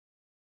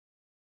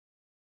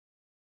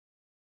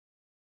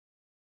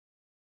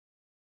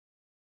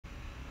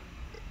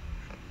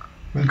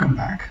Welcome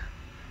back.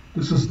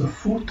 This is the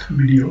fourth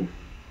video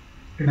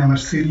in our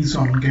series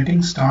on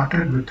getting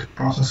started with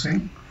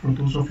processing for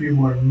those of you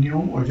who are new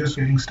or just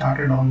getting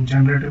started on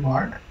generative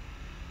art.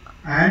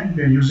 And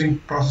we are using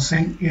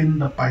processing in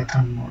the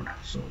Python mode.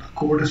 So the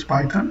code is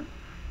Python,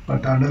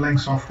 but the underlying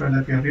software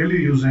that we are really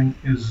using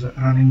is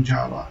running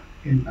Java.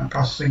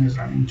 Processing is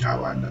running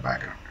Java in the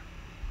background.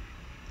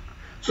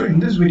 So in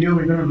this video,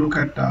 we're going to look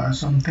at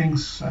some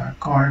things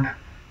called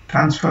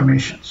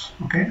transformations.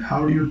 Okay,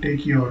 how do you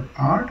take your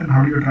art and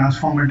how do you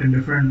transform it in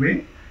different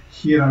way?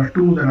 Here are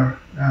two that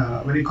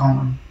are very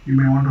common. You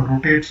may want to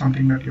rotate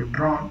something that you've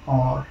drawn,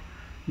 or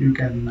you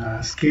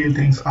can scale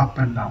things up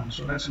and down.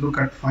 So let's look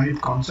at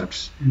 5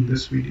 concepts in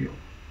this video.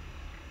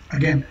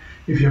 Again,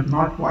 if you have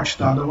not watched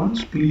the other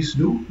ones, please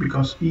do,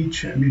 because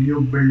each video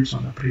builds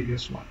on the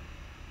previous one.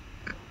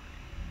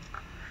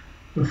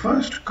 The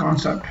first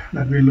concept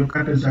that we look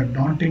at is that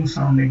daunting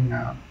sounding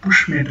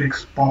push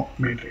matrix, pop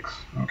matrix.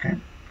 Okay.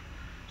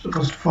 So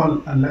first of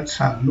all, let's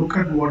have a look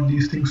at what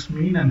these things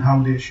mean and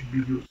how they should be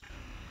used.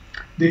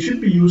 They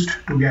should be used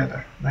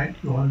together, right?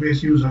 You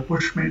always use a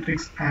push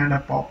matrix and a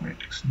pop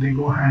matrix. They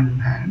go hand in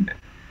hand.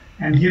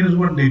 And here is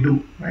what they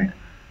do, right?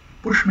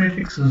 Push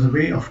matrix is a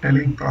way of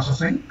telling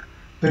processing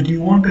that you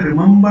want to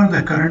remember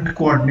the current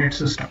coordinate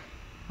system.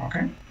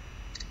 Okay?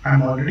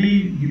 I'm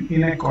already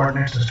in a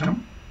coordinate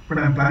system, but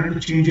I'm planning to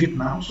change it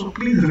now. So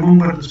please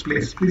remember this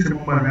place. Please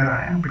remember where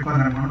I am, because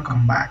I'm going to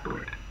come back to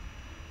it.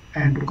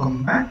 And to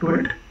come back to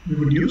it, we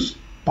would use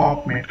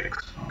pop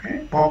matrix.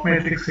 Okay, pop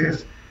matrix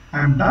says,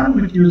 I'm done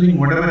with using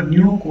whatever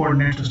new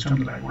coordinate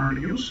system that I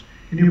wanted to use.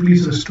 Can you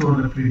please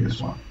restore the previous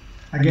one?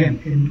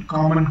 Again, in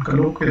common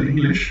colloquial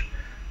English,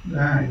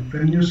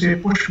 when you say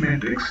push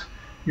matrix,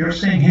 you're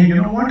saying, hey, you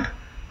know what?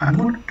 I'm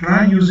going to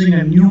try using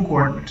a new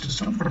coordinate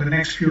system for the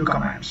next few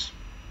commands.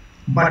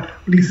 But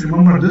please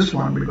remember this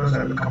one, because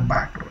I will come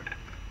back to it.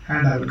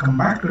 And I will come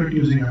back to it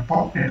using a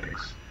pop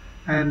matrix.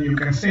 And you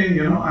can say,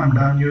 I'm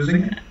done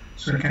using it.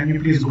 So can you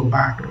please go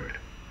back to it?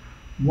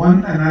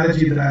 One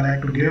analogy that I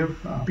like to give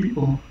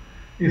people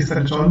is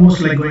that it's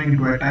almost like going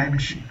into a time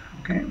machine.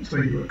 Okay, so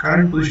your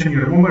current position,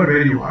 you remember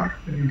where you are.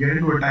 When you get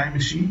into a time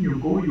machine, you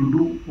go, you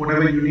do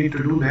whatever you need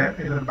to do there,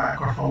 either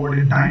back or forward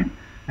in time.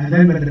 And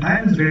then when the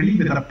time is ready,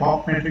 with a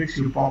pop matrix,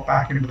 you pop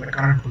back into the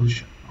current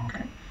position.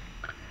 Okay.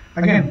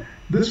 Again,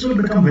 this will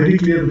become very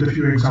clear with a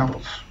few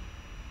examples.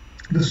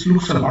 This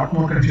looks a lot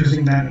more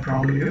confusing than it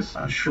probably is.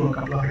 I'll show a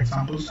couple of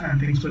examples and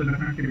things will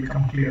definitely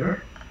become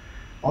clearer.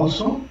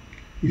 Also,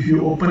 if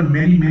you open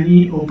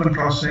many open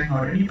processing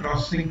or any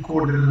processing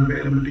code that is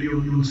available to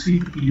you, you will see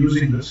people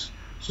using this.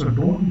 So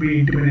don't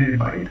be intimidated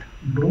by it.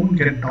 Don't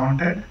get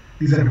daunted.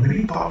 These are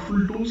very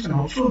powerful tools and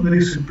also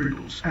very simple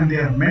tools. And they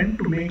are meant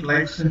to make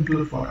life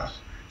simpler for us.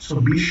 So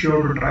be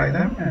sure to try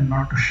them and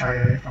not to shy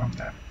away from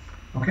them.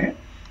 Okay?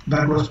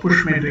 That was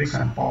push matrix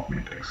and pop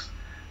matrix.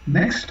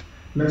 Next,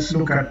 let's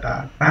look at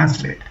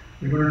translate.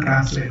 We're going to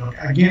translate. Okay.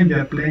 Again, we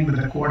are playing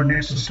with the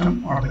coordinate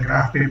system or the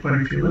graph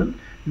paper, if you will.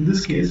 In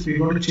this case, we're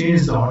going to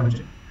change the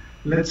origin.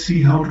 Let's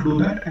see how to do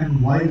that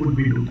and why would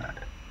we do that.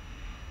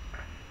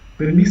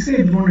 When we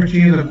say we're going to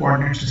change the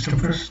coordinate system,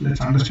 first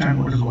let's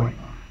understand what is going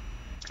on.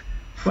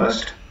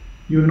 First,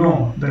 you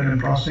know that in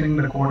processing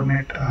the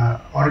coordinate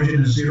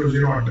origin is 0,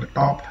 0 at the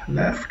top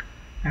left.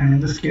 And in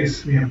this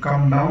case, we have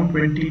come down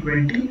 20,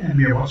 20, and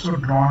we have also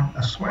drawn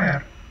a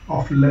square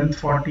of length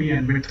 40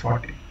 and width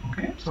 40.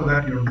 Okay, so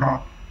that you've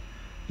drawn.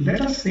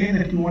 Let us say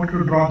that you want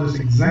to draw this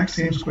exact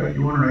same square.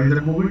 You want to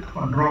either move it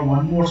or draw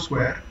one more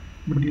square,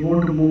 but you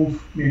want to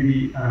move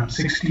maybe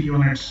 60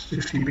 units,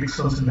 60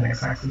 pixels in the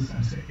x-axis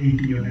and say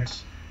 80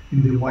 units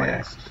in the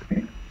y-axis.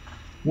 Okay?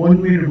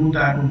 One way to do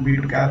that would be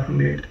to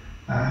calculate.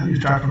 You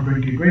start from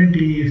 20,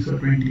 20, so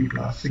 20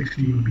 plus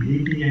 60 would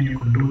be 80, and you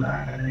can do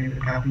that, and then you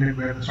can calculate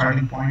where the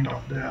starting point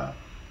of the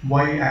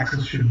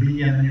y-axis should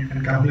be, and then you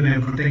can calculate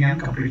everything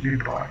and completely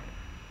draw it.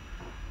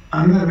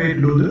 Another way to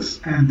do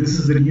this, and this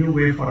is the new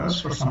way for us,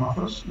 for some of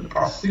us, the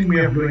processing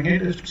way of doing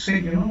it is to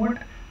say, you know what,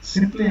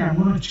 simply I'm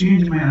going to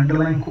change my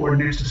underlying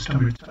coordinate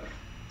system itself.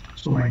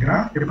 So my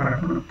graph paper, I'm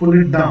going to pull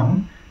it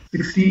down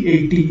 60,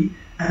 80,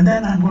 and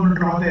then I'm going to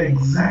draw the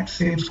exact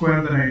same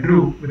square that I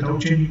drew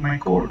without changing my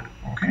code.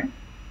 Okay.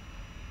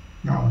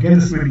 Now again,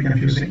 this may be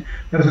confusing.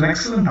 There is an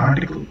excellent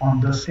article on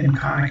this in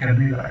Khan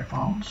Academy that I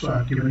found, so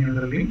I've given you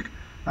the link.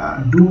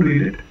 Do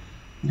read it.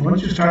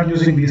 Once you start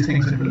using these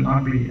things, it will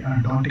not be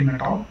daunting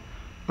at all.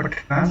 But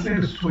translate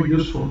is so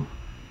useful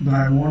that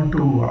I want to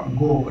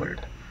go over it.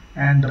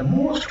 And the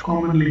most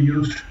commonly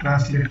used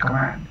translate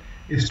command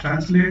is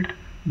translate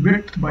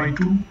width by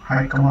 2,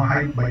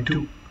 height by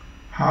 2.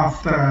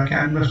 Half the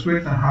canvas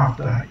width and half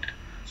the height.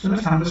 So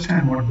let's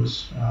understand what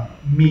this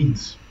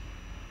means.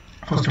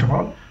 First of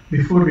all,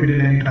 before we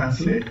did any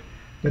translate,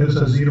 there is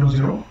a 0,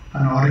 0,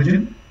 an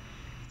origin.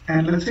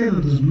 And let's say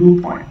that this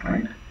blue point,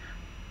 right?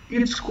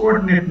 Its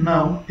coordinate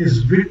now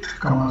is width,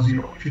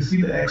 0. If you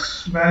see the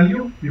x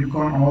value, we've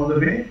gone all the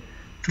way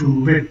to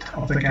width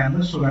of the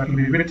canvas, so that will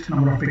be width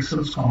number of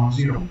pixels,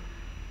 0.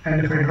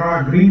 And if I draw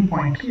a green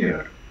point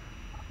here,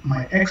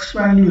 my x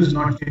value is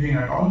not changing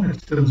at all,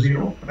 it's still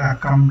 0, but I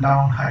have come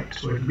down height,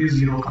 so it will be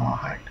 0 comma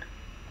height,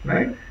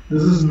 right?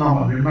 This is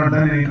normal, we have not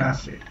done any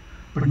translate.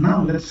 But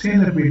now let's say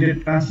that we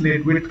did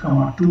translate width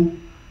comma 2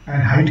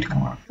 and height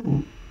comma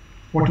 2,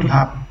 what will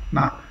happen?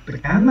 Now, the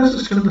canvas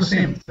is still the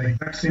same, it's the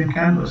exact same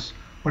canvas,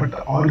 but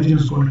the origin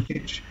is going to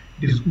change.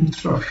 It is,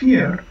 instead of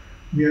here,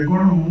 we are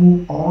going to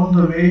move all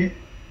the way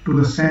to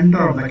the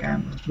center of the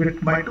canvas,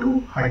 width by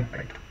 2, height by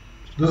 2.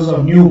 So this is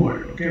a new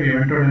world, okay? We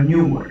have entered a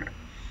new world.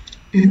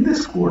 In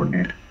this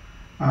coordinate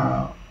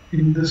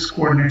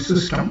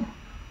system,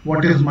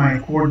 what is my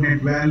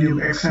coordinate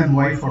value x and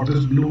y for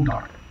this blue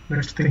dot?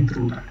 Let's think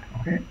through that,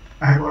 okay?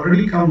 I have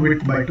already come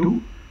width by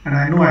 2, and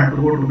I know I have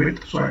to go to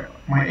width, so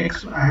my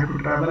x, I have to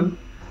travel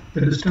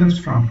the distance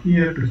from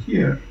here to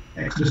here,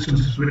 x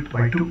distance is width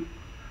by 2.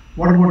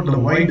 What about the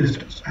y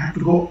distance? I have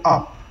to go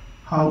up.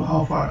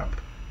 How far up?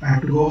 I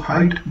have to go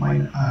height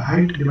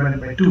divided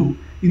by 2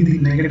 in the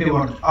negative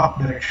or up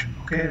direction,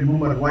 okay?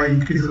 Remember, y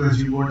increases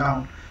as you go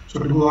down, so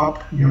to go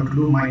up, you have to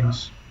do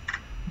minus.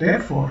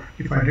 Therefore,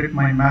 if I did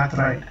my math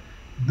right,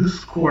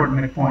 this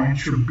coordinate point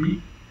should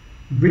be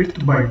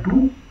width by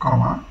 2,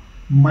 comma,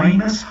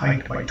 minus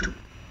height by 2.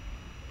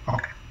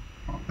 Okay,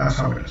 that's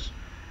how it is.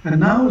 And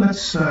now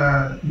let's,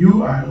 I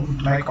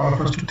would like all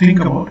of us to think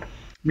about,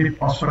 let me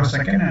pause for a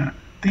second and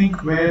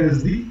think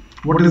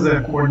what is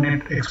the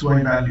coordinate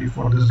xy value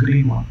for this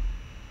green one?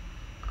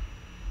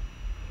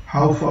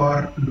 How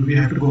far do we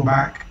have to go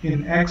back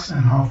in x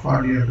and how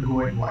far do you have to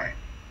go in y?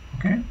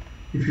 Okay,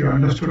 if you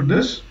understood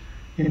this,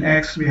 in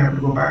x we have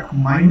to go back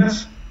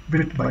minus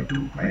width by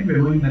 2, right?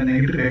 We're going in the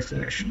negative x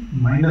direction,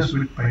 minus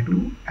width by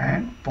 2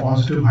 and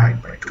positive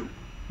height by 2.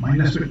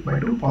 Minus width by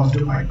 2,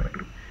 positive height by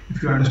 2.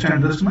 If you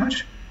understand this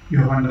much, you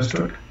have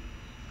understood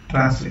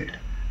translate.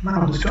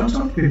 Now this turns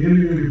out to be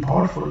really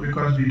powerful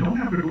because we don't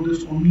have to do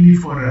this only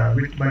for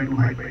width by 2,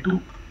 height by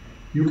 2.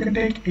 You can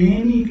take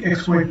any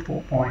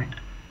xy point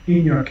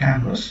in your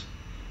canvas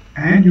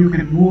and you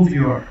can move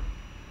your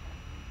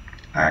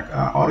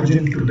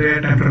origin to there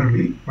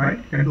temporarily, right?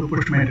 You can do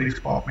push matrix,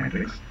 pop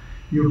matrix.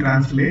 You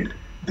translate,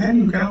 then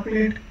you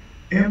calculate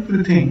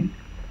everything,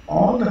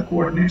 all the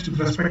coordinates with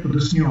respect to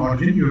this new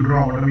origin. You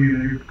draw whatever you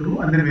need to do,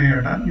 and then when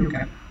you're done, you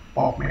can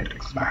pop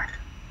matrix back.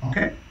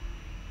 Okay.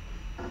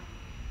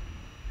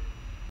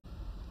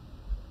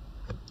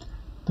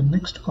 The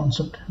next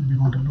concept we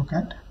want to look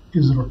at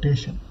is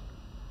rotation.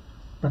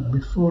 But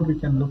before we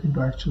can look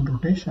into actual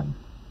rotation,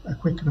 a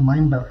quick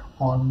reminder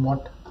on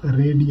what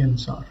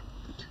radians are.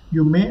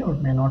 You may or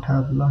may not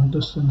have learned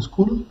this in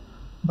school,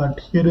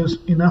 but here is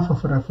enough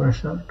of a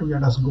refresher to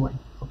get us going,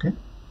 okay?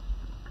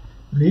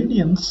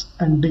 Radians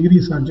and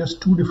degrees are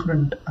just two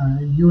different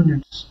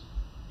units,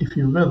 if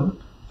you will,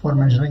 for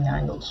measuring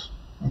angles,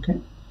 okay?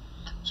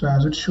 So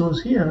as it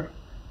shows here,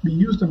 we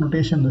use the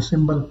notation, the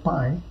symbol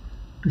pi,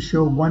 to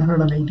show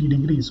 180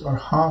 degrees or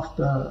half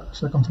the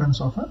circumference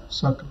of a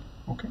circle,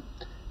 okay?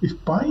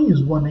 If pi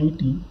is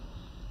 180,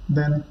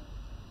 then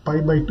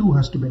pi by 2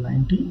 has to be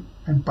 90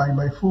 and pi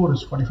by 4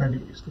 is 45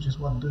 degrees, which is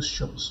what this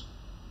shows.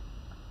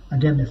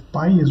 Again, if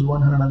pi is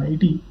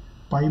 180,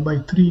 pi by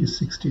 3 is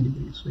 60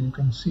 degrees. So you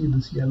can see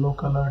this yellow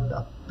colored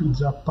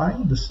pizza pie,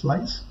 this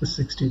slice is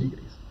 60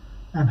 degrees.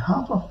 And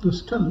half of this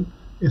still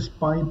is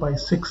pi by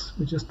 6,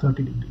 which is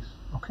 30 degrees,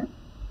 okay?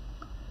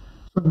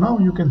 So now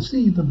you can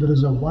see that there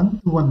is a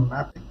one-to-one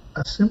mapping,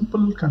 a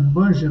simple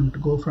conversion to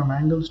go from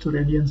angles to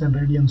radians and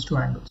radians to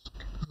angles.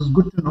 Okay? This is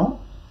good to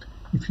know.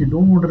 If you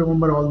don't want to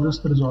remember all this,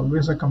 there is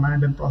always a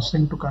command in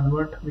processing to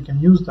convert. We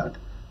can use that.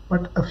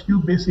 But a few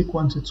basic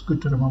ones it's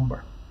good to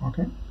remember.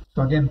 Okay.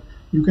 So again,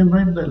 you can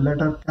write the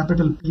letter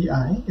capital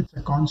PI. It's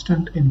a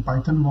constant in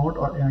Python mode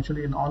or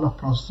actually in all of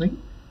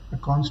processing. A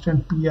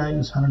constant PI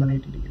is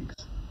 180 degrees.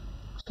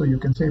 So you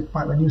can say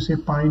pi, when you say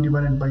pi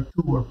divided by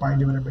 2 or pi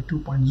divided by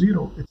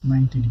 2.0, it's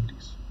 90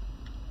 degrees.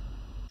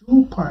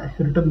 2 pi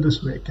written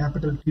this way,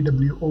 capital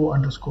TWO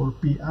underscore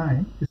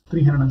PI is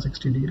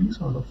 360 degrees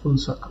or the full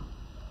circle.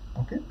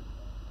 Okay.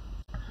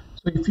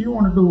 So if you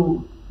wanted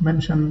to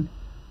mention,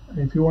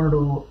 if you wanted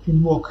to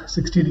invoke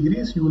 60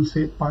 degrees, you will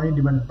say pi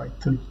divided by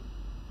 3.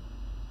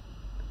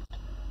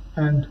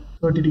 And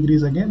 30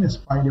 degrees again is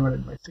pi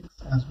divided by 6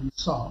 as we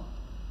saw.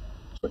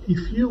 So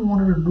if you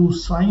wanted to do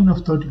sine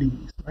of 30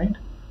 degrees, right?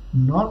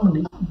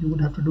 Normally you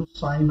would have to do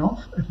sine of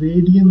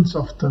radians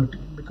of 30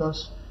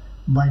 because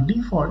by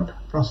default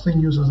processing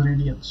uses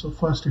radians. So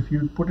first if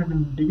you put it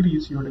in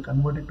degrees, you have to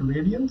convert it to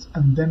radians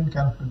and then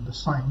calculate the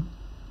sine.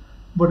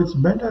 But it's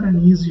better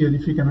and easier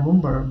if you can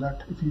remember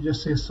that if you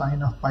just say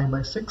sine of pi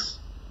by 6,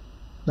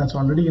 that's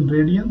already in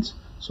radians.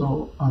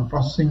 So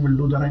processing will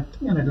do the right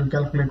thing and it will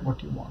calculate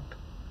what you want.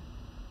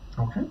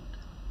 Okay.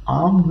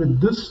 Armed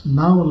with this,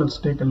 now let's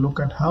take a look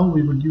at how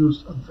we would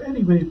use a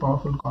very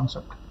powerful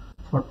concept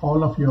for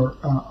all of your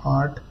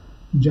art,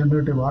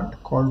 generative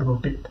art called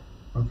rotate.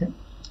 Okay.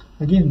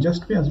 Again,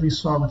 just as we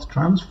saw with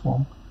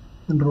transform,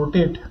 in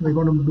rotate we're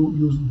going to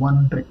use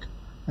one trick,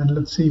 and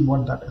let's see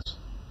what that is.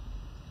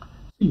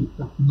 See,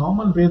 the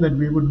normal way that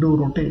we would do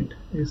rotate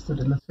is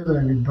that let's say that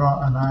I will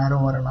draw an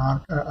arrow or an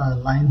arc, a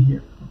line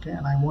here, okay,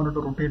 and I wanted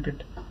to rotate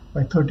it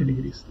by 30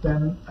 degrees.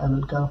 Then I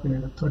will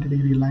calculate a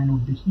 30-degree line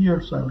would be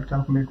here, so I will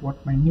calculate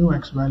what my new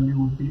x value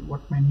would be, what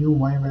my new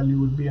y value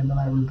would be, and then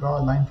I will draw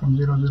a line from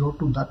 0, 0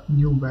 to that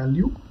new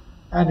value,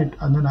 and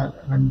then I'll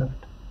render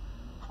it.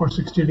 For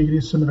 60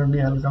 degrees,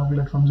 similarly, I'll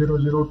calculate from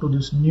 0, 0 to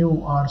this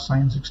new r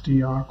sine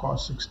 60, r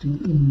cos 60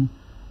 in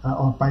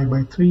or pi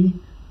by 3.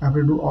 I have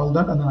to do all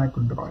that, and then I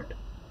could draw it.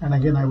 And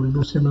again, I will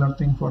do similar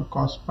thing for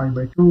cos pi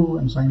by 2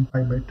 and sine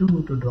pi by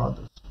 2 to draw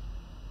this.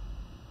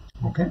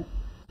 Okay,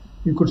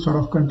 you could sort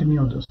of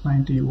continue this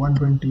 90,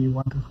 120,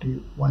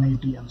 150,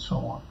 180, and so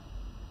on.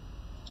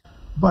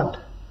 But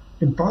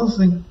in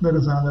processing, there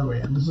is another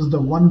way, and this is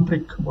the one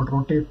trick about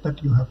rotate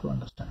that you have to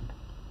understand.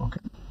 Okay,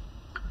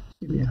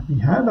 we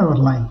had our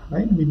line,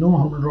 right? We know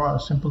how to draw a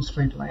simple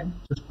straight line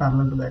just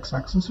parallel to the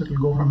x-axis. It will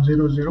go from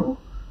 0, 0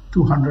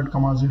 to 100,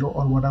 0,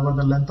 or whatever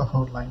the length of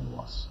our line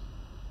was.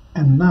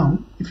 And now,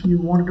 if you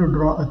wanted to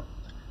draw a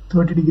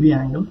 30-degree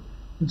angle,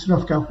 instead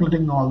of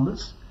calculating all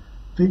this,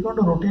 we're going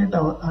to rotate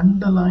our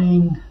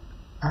underlying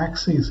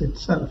axis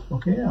itself,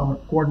 okay, our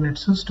coordinate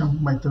system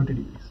by 30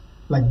 degrees,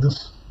 like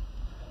this.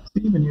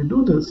 See, when you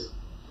do this,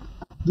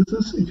 this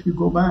is, if you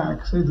go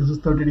back, say this is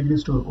 30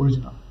 degrees to the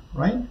original,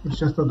 right? It's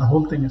just that the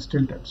whole thing is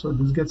tilted. So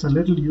this gets a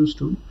little used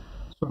to.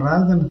 So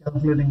rather than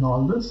calculating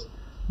all this,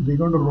 we're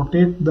going to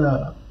rotate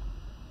the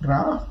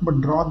graph, but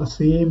draw the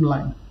same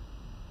line.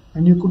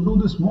 And you could do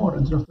this more.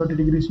 Instead of 30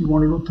 degrees, you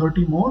want to do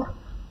 30 more.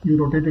 You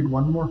rotate it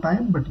one more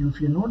time, but if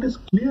you notice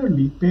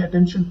clearly, pay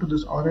attention to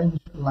this orange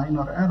line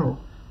or arrow,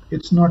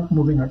 it's not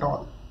moving at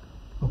all.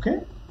 Okay,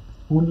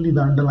 only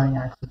the underlying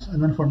axis.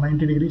 And then for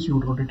 90 degrees, you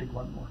would rotate it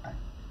one more time.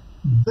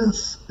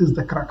 This is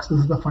the crux. This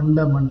is the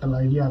fundamental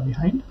idea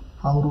behind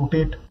how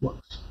rotate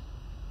works.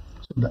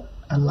 So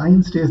a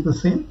line stays the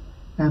same,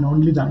 and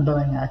only the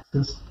underlying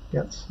axis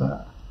gets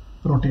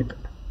rotated.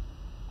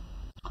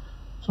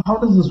 So how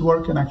does this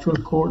work in actual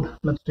code?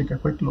 Let's take a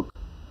quick look.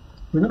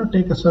 We're going to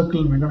take a circle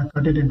and we're going to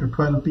cut it into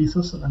 12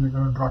 pieces, and then we're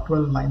going to draw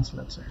 12 lines,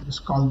 let's say.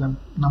 Just call them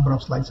number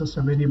of slices,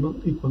 a variable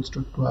equals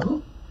to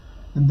 12.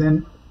 And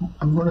then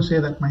I'm going to say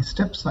that my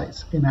step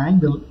size in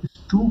angle is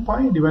 2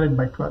 pi divided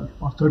by 12,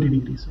 or 30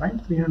 degrees, right?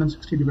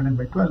 360 divided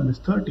by 12 is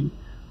 30,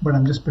 but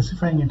I'm just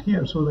specifying it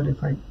here so that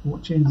if I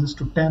change this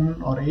to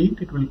 10 or 8,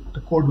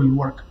 the code will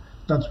work.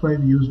 That's why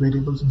we use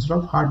variables instead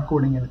of hard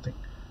coding anything.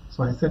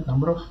 So I said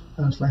number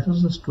of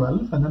slices is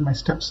 12, and then my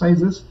step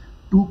size is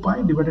 2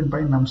 pi divided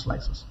by num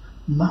slices.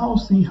 Now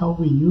see how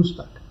we use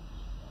that.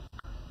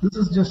 This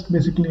is just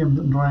basically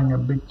I'm drawing a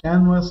big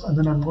canvas, and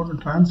then I'm going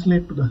to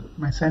translate to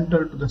my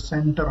center to the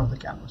center of the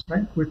canvas,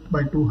 right? Width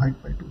by 2,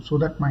 height by 2, so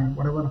that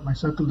whatever my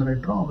circle that I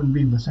draw will be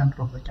in the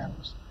center of the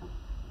canvas.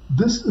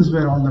 This is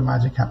where all the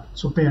magic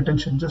happens. So pay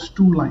attention, just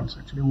 2 lines,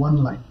 actually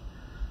 1 line.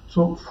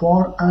 So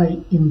for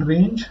I in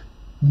range,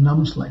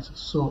 num slices.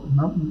 So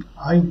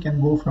I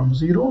can go from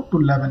 0 to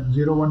 11,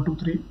 0, 1, 2,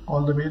 3,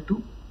 all the way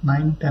to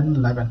 9, 10,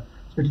 11.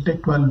 So it will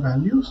take 12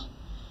 values.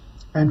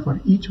 And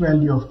for each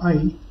value of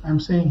I, I'm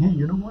saying, hey,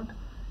 you know what?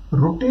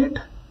 Rotate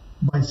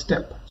by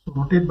step. So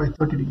rotate by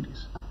 30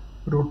 degrees.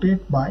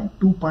 Rotate by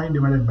 2 pi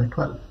divided by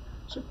 12.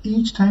 So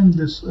each time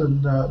this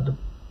the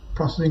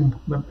processing,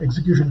 the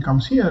execution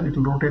comes here, it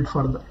will rotate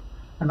further.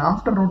 And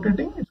after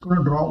rotating, it's going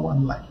to draw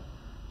 1 line.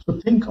 So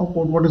think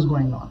about what is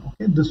going on.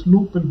 Okay, this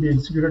loop will be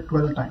executed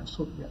 12 times.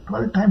 So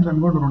 12 times I'm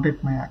going to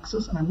rotate my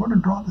axis, and I'm going to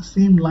draw the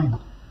same line.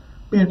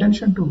 Pay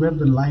attention to where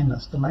the line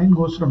is. The line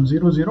goes from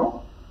 0,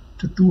 0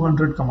 to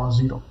 200,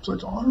 0. So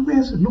it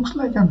looks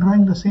like I'm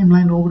drawing the same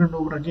line over and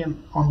over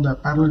again on the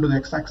parallel to the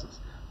x-axis.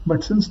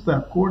 But since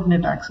the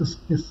coordinate axis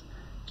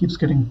keeps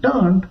getting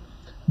turned,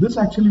 this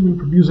actually will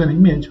produce an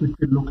image which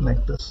will look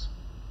like this,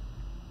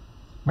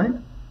 right?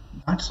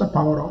 That's the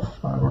power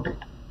of rotate.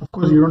 Of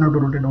course, you don't have to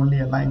rotate only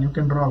a line. You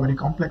can draw very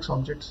complex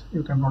objects.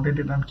 You can rotate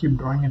it and keep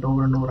drawing it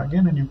over and over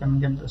again, and you can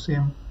get the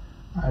same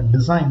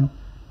design,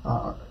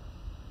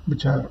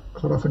 which are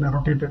sort of in a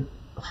rotated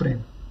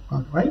frame,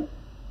 right?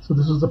 So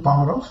this is the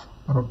power of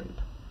rotate.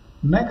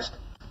 Next,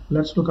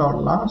 let's look at our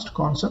last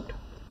concept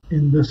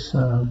in this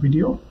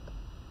video,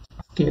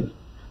 scale.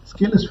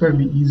 Scale is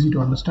fairly easy to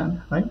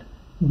understand, right?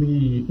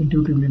 We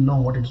intuitively know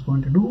what it's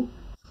going to do.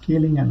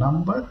 Scaling a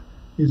number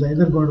is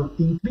either going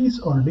to increase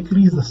or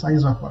decrease the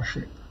size of our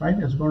shape, right?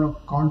 It's going to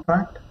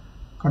contract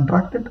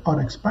it or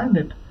expand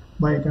it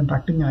by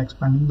contracting and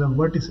expanding the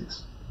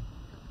vertices.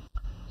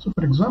 So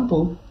for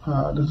example,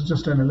 this is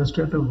just an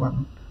illustrative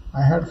one.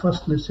 I had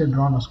first, let's say,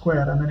 drawn a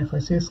square, and then if I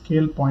say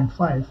scale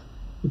 0.5,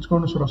 it's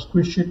going to sort of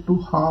squish it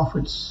to half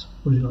its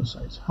original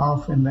size,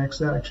 half in the x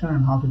direction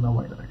and half in the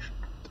y direction.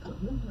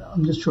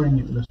 I'm just showing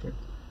you illustrate.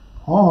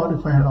 Or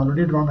if I had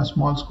already drawn a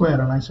small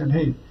square and I said,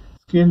 hey,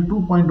 scale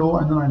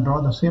 2.0, and then I draw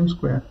the same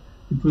square,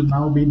 it will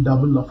now be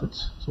double of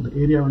its. So the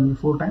area will be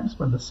 4 times,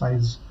 but the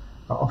size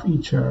of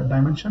each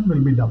dimension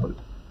will be doubled.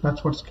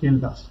 That's what scale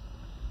does.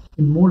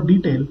 In more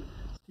detail,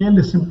 scale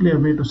is simply a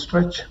way to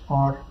stretch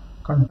or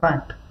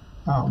contract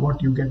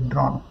what you get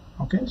drawn.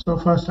 Okay, so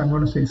first I'm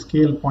going to say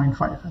scale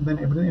 0.5, and then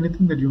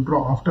anything that you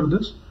draw after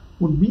this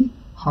would be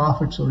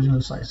half its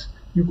original size.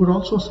 You could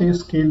also say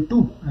scale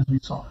 2, as we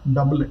saw,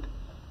 double it.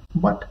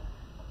 But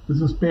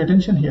This is, pay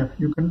attention here,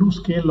 you can do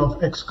scale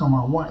of x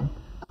comma y,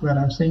 where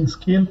I'm saying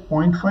scale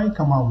 0.5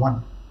 comma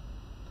 1.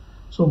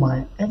 So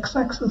my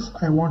x-axis,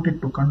 I want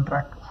it to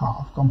contract to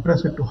half,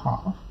 compress it to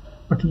half,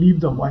 but leave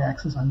the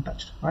y-axis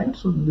untouched, right?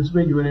 So this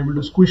way you are able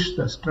to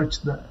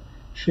stretch the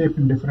shape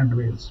in different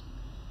ways.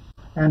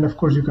 And of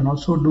course, you can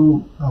also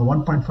do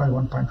 1.5,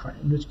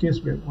 1.5, in which case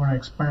we're going to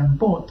expand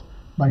both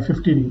by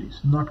 50 degrees,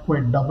 not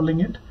quite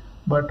doubling it,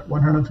 but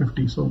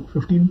 150. So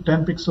 10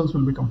 pixels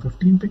will become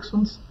 15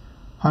 pixels,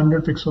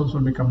 100 pixels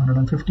will become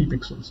 150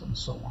 pixels, and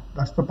so on.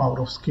 That's the power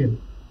of scale.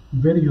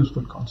 Very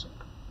useful concept.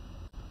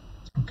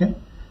 Okay,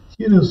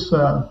 here is,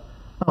 now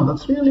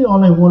that's really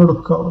all I wanted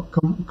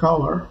to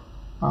cover.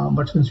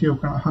 But since you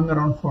have kind of hung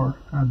around for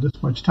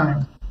this much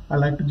time, I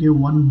like to give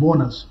one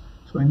bonus.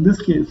 So in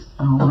this case,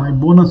 my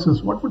bonus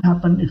is what would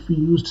happen if we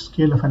used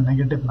scale of a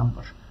negative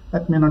number.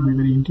 That may not be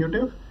very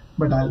intuitive,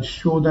 but I'll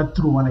show that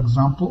through one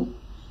example.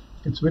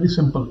 It's very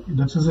simple.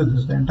 This is it.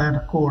 This is the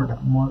entire code.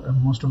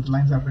 Most of the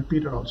lines are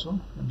repeated also.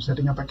 I'm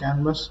setting up a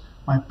canvas.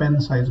 My pen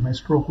size, my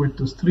stroke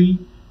width is 3,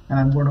 and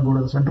I'm going to go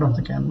to the center of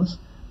the canvas.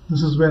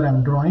 This is where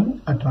I'm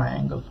drawing a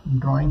triangle. I'm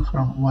drawing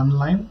from one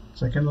line,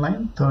 second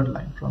line, third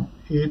line, from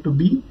A to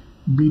B,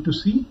 B to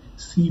C,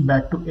 C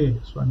back to A.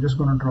 So I'm just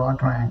going to draw a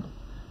triangle.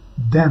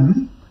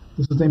 Then,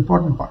 this is the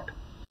important part.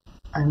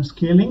 I'm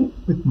scaling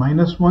with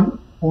 -1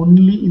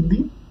 only in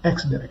the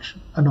x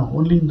direction. No,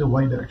 only in the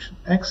y direction.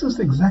 X is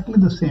exactly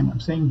the same. I'm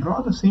saying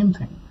draw the same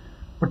thing.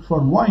 But for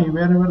y,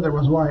 wherever there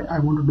was y, I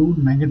want to do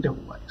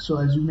 -y. So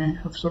as you may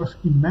have sort of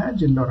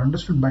imagined or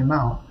understood by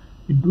now,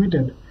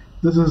 intuited,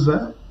 this is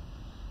a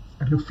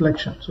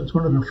reflection. So it's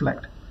going to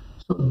reflect.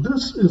 So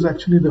this is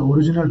actually the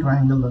original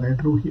triangle that I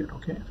drew here.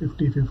 Okay,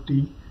 50,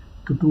 50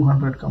 to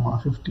 200,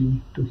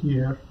 50 to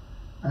here,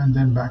 and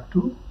then back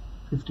to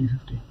 50,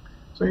 50.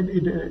 So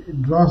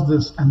it draws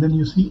this, and then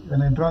you see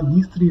when I draw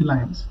these three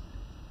lines,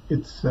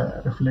 it's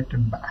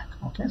reflected back.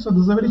 Okay, so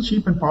this is a very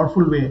cheap and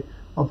powerful way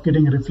of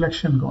getting a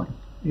reflection going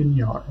in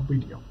your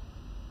video.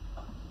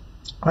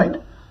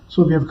 Right?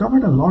 So we have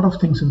covered a lot of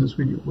things in this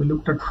video. We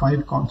looked at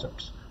 5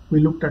 concepts. We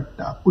looked at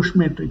push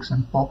matrix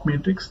and pop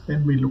matrix.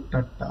 Then we looked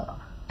at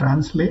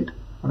translate.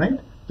 Right?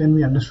 Then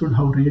we understood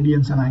how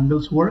radians and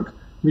angles work,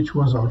 which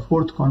was our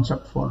 4th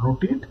concept for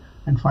rotate.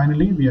 And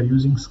finally, we are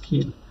using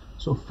scale.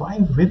 So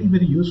 5 very,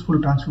 very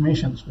useful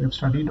transformations we have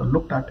studied or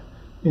looked at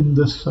in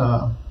this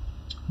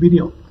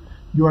video.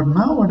 You are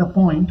now at a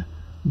point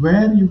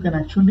where you can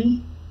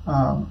actually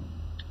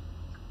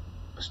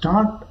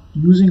start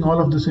using all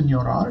of this in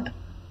your art.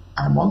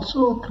 I'm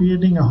also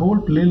creating a whole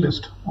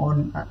playlist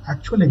on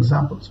actual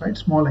examples, right?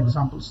 Small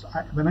examples.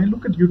 When I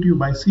look at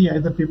YouTube, I see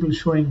either people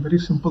showing very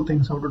simple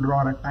things, how to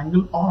draw a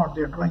rectangle, or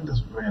they're drawing this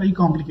very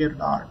complicated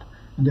art.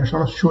 And they're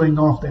sort of showing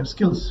off their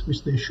skills,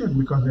 which they should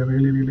because they're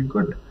really, really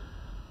good.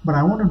 But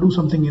I want to do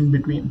something in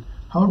between,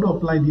 how to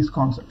apply these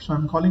concepts. So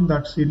I'm calling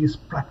that series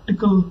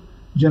Practical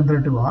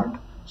Generative Art.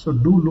 So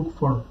do look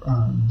for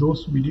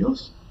those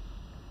videos.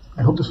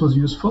 I hope this was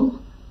useful.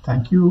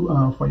 Thank you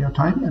for your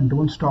time, and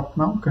don't stop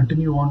now.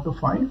 Continue on to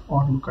 5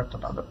 or look at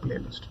that other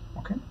playlist.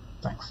 Okay,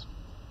 thanks.